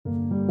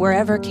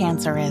Wherever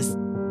cancer is,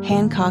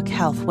 Hancock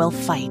Health will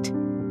fight.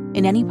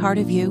 In any part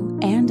of you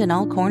and in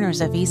all corners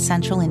of East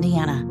Central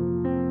Indiana.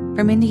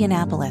 From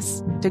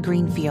Indianapolis to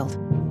Greenfield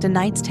to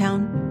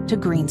Knightstown to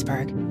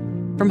Greensburg.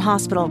 From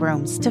hospital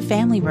rooms to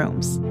family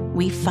rooms,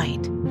 we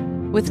fight.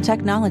 With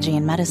technology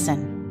and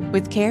medicine,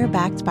 with care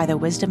backed by the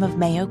wisdom of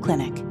Mayo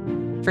Clinic.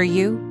 For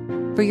you,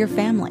 for your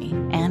family,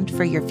 and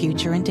for your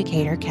future in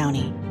Decatur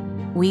County.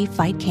 We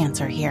fight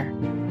cancer here.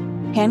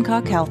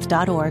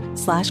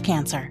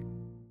 HancockHealth.org/cancer.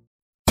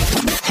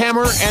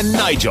 Hammer and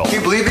Nigel. Can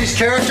you believe these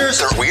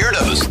characters are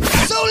weirdos?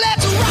 So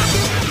let's rock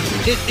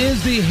it! It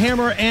is the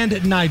Hammer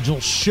and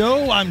Nigel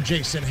show. I'm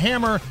Jason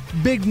Hammer.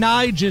 Big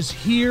Nige is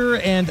here,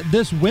 and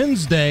this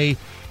Wednesday,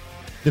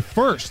 the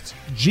first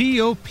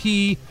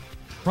GOP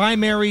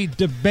primary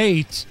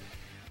debate,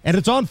 and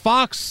it's on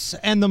Fox,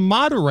 and the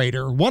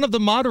moderator, one of the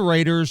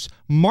moderators,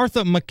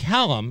 Martha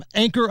MacCallum,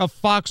 anchor of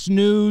Fox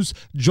News,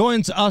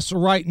 joins us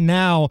right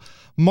now.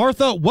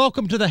 Martha,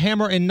 welcome to the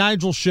Hammer and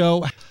Nigel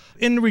show.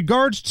 In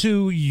regards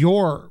to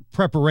your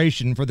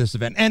preparation for this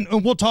event, and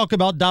we'll talk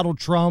about Donald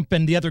Trump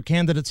and the other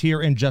candidates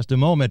here in just a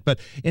moment, but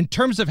in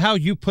terms of how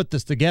you put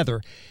this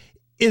together,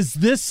 is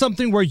this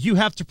something where you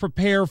have to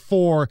prepare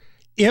for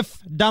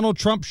if Donald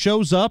Trump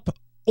shows up,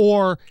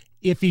 or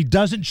if he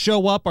doesn't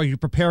show up, are you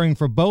preparing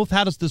for both?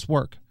 How does this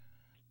work?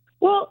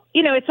 Well,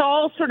 it's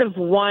all sort of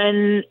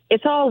one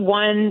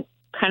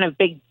kind of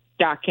big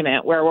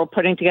document where we're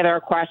putting together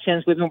our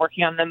questions. We've been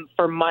working on them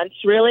for months,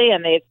 really,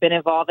 and they've been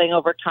evolving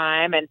over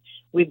time. And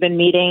we've been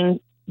meeting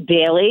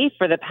daily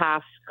for the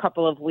past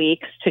couple of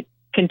weeks to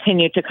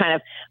continue to kind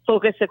of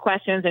focus the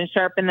questions and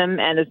sharpen them.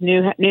 And as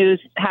new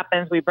news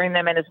happens, we bring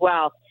them in as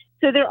well.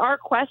 So there are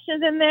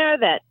questions in there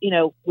that,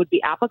 would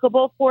be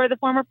applicable for the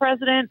former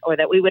president or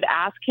that we would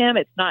ask him.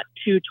 It's not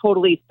two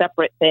totally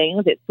separate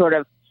things. It's sort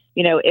of,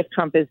 if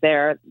Trump is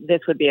there,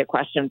 this would be a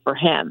question for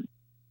him.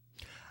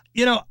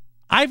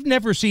 I've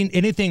never seen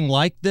anything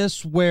like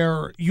this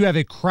where you have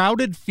a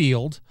crowded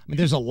field. I mean,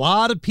 there's a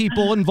lot of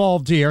people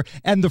involved here,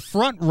 and the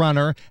front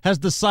runner has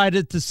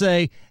decided to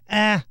say,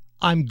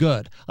 I'm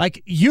good.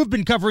 Like, you've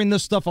been covering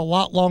this stuff a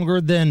lot longer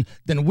than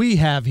we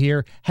have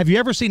here. Have you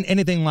ever seen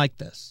anything like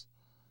this?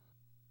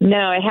 No,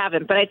 I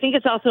haven't. But I think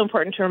it's also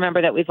important to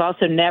remember that we've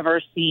also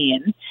never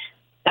seen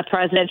a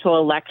presidential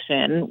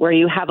election where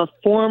you have a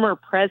former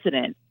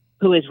president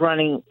who is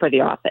running for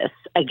the office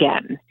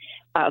again.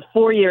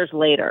 4 years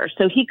later.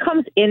 So he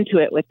comes into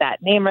it with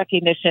that name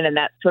recognition and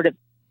that sort of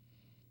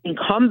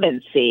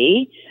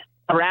incumbency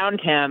around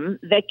him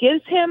that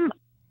gives him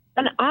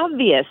an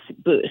obvious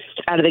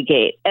boost out of the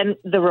gate. And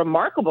the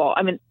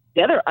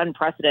other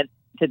unprecedented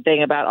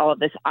thing about all of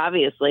this,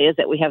 obviously, is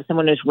that we have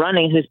someone who's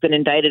running who's been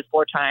indicted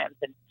 4 times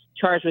and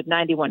charged with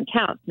 91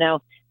 counts.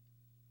 Now,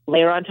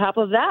 layer on top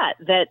of that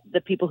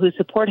the people who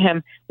support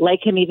him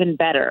like him even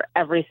better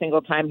every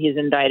single time he's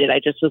indicted. I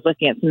just was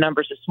looking at some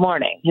numbers this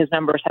morning. His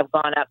numbers have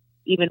gone up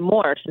even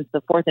more since the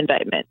 4th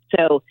indictment.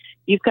 So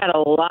you've got a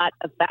lot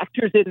of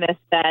factors in this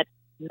that,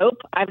 nope,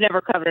 I've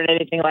never covered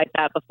anything like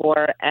that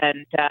before.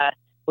 And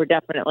we're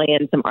definitely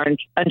in some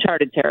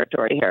uncharted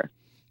territory here.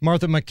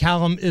 Martha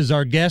MacCallum is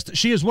our guest.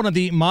 She is one of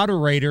the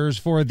moderators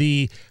for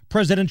the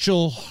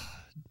presidential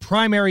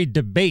primary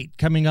debate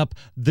coming up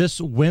this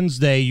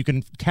Wednesday. You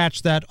can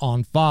catch that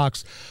on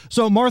Fox.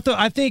 So, Martha,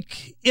 I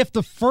think if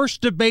the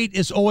first debate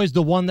is always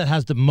the one that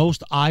has the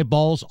most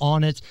eyeballs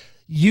on it,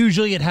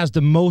 usually it has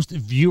the most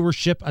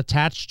viewership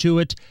attached to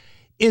it.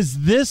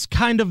 Is this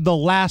kind of the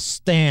last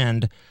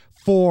stand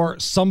for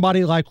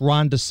somebody like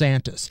Ron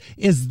DeSantis?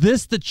 Is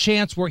this the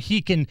chance where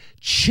he can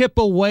chip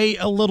away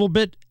a little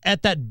bit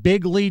at that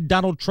big lead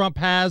Donald Trump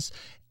has?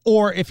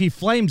 Or if he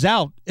flames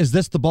out, is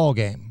this the ball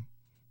game?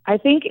 I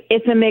think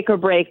it's a make or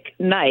break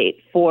night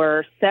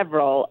for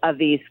several of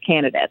these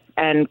candidates.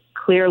 And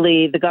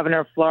clearly the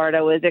governor of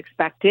Florida was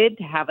expected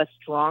to have a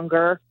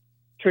stronger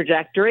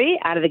trajectory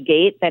out of the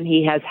gate than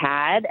he has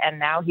had. And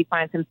now he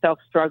finds himself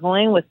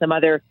struggling with some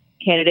other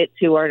candidates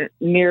who are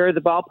near the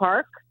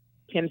ballpark.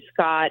 Tim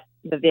Scott,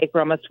 Vivek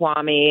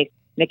Ramaswamy,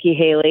 Nikki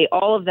Haley,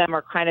 all of them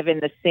are kind of in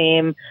the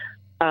same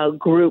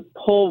group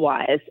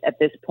poll-wise at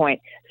this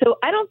point. So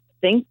I don't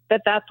think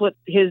that that's what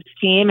his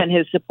team and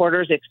his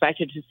supporters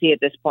expected to see at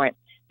this point.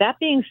 That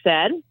being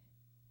said,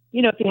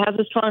 if he has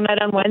a strong night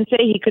on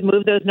Wednesday, he could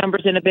move those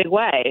numbers in a big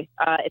way.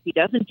 If he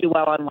doesn't do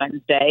well on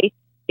Wednesday,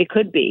 it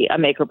could be a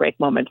make or break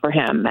moment for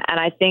him. And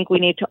I think we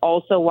need to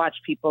also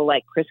watch people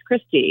like Chris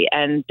Christie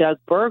and Doug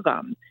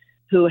Burgum,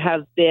 who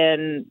have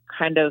been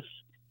kind of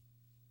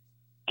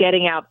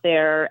getting out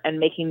there and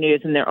making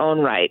news in their own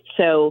right.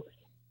 So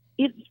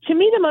to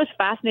me, the most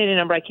fascinating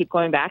number I keep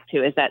going back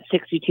to is that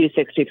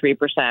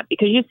 62-63%,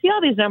 because you see all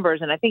these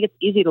numbers, and I think it's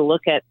easy to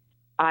look at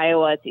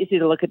Iowa, it's easy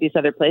to look at these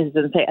other places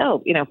and say,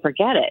 oh,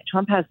 forget it.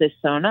 Trump has this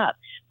sewn up.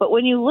 But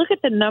when you look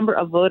at the number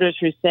of voters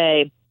who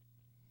say,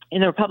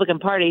 in the Republican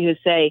Party, who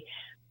say,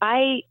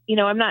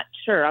 I'm not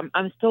sure,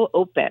 I'm still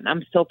open,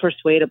 I'm still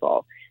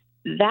persuadable,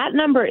 that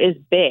number is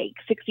big.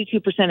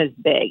 62% is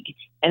big.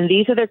 And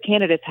these other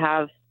candidates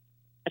have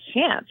a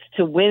chance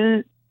to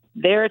win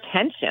their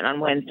attention on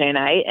Wednesday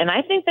night. And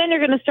I think then you're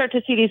going to start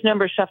to see these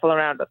numbers shuffle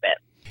around a bit.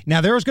 Now,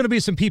 there's going to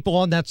be some people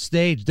on that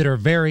stage that are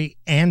very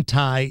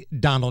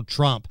anti-Donald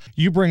Trump.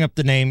 You bring up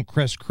the name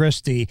Chris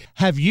Christie.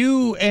 Have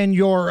you and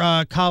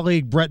your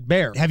colleague Brett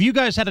Baer, have you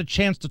guys had a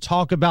chance to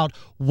talk about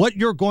what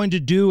you're going to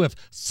do if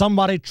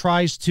somebody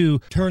tries to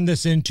turn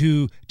this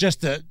into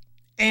just an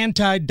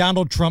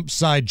anti-Donald Trump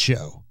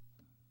sideshow?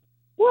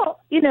 Well,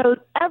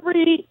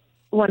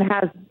 everyone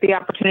has the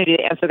opportunity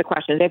to answer the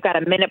question. They've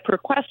got a minute per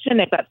question.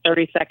 They've got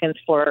 30 seconds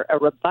for a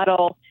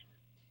rebuttal.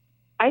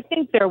 I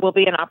think there will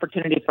be an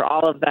opportunity for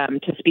all of them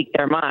to speak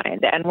their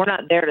mind, and we're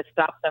not there to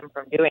stop them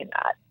from doing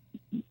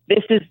that.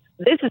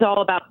 This is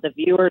all about the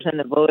viewers and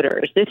the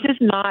voters. This is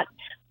not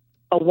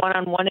a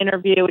one-on-one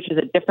interview, which is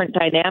a different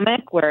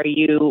dynamic where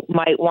you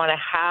might want to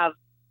have,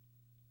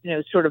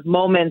 sort of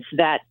moments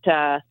that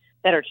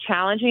are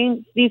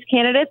challenging these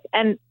candidates.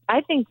 And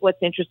I think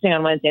what's interesting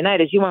on Wednesday night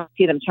is you want to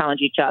see them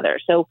challenge each other.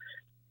 So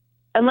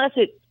unless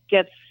it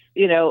gets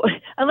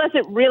unless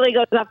it really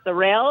goes off the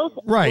rails,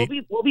 right,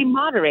 we'll be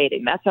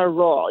moderating. That's our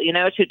role,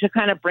 to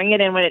kind of bring it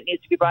in when it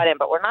needs to be brought in.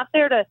 But we're not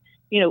there to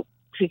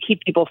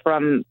keep people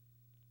from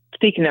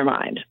speaking their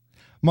mind.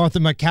 Martha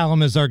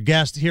MacCallum is our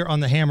guest here on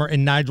the Hammer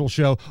and Nigel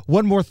show.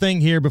 One more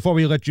thing here before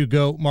we let you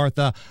go,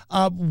 Martha.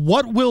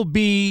 What will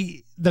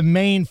be the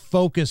main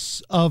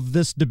focus of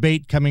this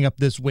debate coming up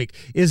this week?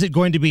 Is it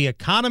going to be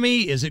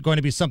economy? Is it going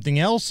to be something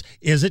else?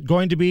 Is it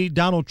going to be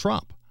Donald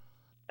Trump?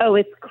 Oh,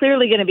 it's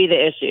clearly going to be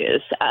the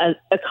issues.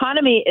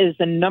 Economy is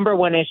the number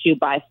one issue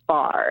by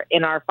far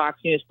in our Fox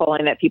News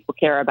polling that people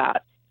care about.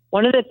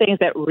 One of the things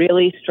that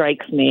really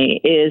strikes me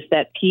is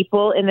that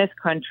people in this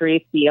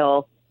country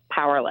feel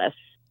powerless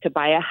to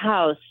buy a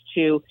house,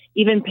 to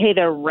even pay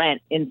their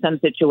rent in some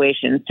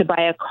situations, to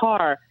buy a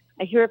car.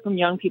 I hear it from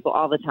young people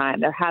all the time.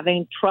 They're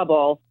having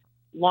trouble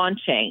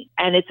launching,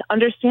 and it's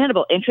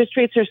understandable. Interest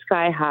rates are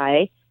sky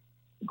high.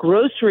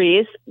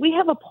 Groceries, we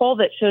have a poll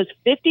that shows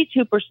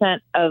 52%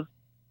 of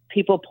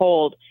people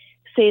polled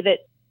say that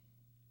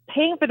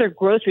paying for their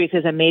groceries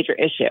is a major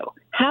issue.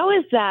 How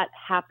is that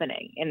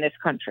happening in this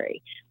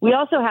country? We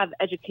also have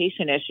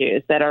education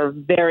issues that are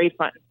very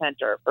front and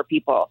center for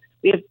people.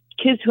 We have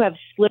kids who have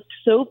slipped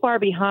so far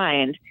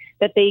behind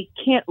that they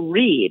can't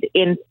read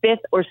in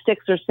 5th or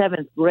 6th or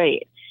 7th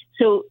grade.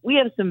 So we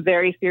have some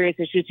very serious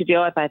issues to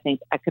deal with. I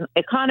think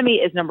economy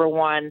is number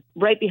one.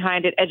 Right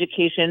behind it,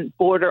 education,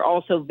 border,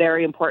 also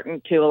very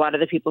important to a lot of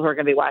the people who are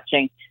going to be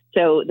watching.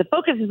 So the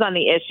focus is on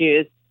the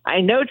issues. I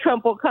know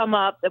Trump will come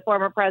up, the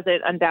former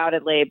president,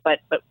 undoubtedly, but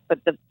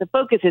the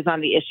focus is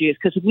on the issues,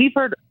 because we've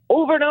heard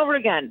over and over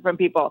again from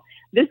people,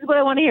 this is what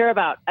I want to hear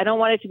about. I don't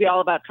want it to be all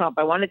about Trump.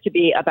 I want it to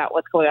be about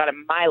what's going on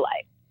in my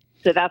life.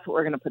 So that's what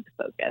we're going to put the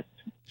focus.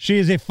 She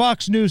is a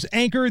Fox News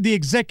anchor, the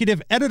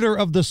executive editor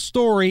of The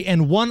Story,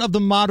 and one of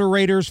the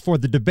moderators for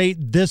the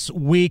debate this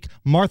week,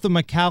 Martha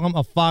MacCallum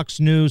of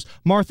Fox News.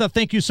 Martha,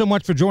 thank you so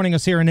much for joining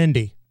us here in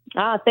Indy.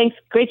 Thanks.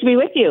 Great to be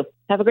with you.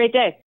 Have a great day.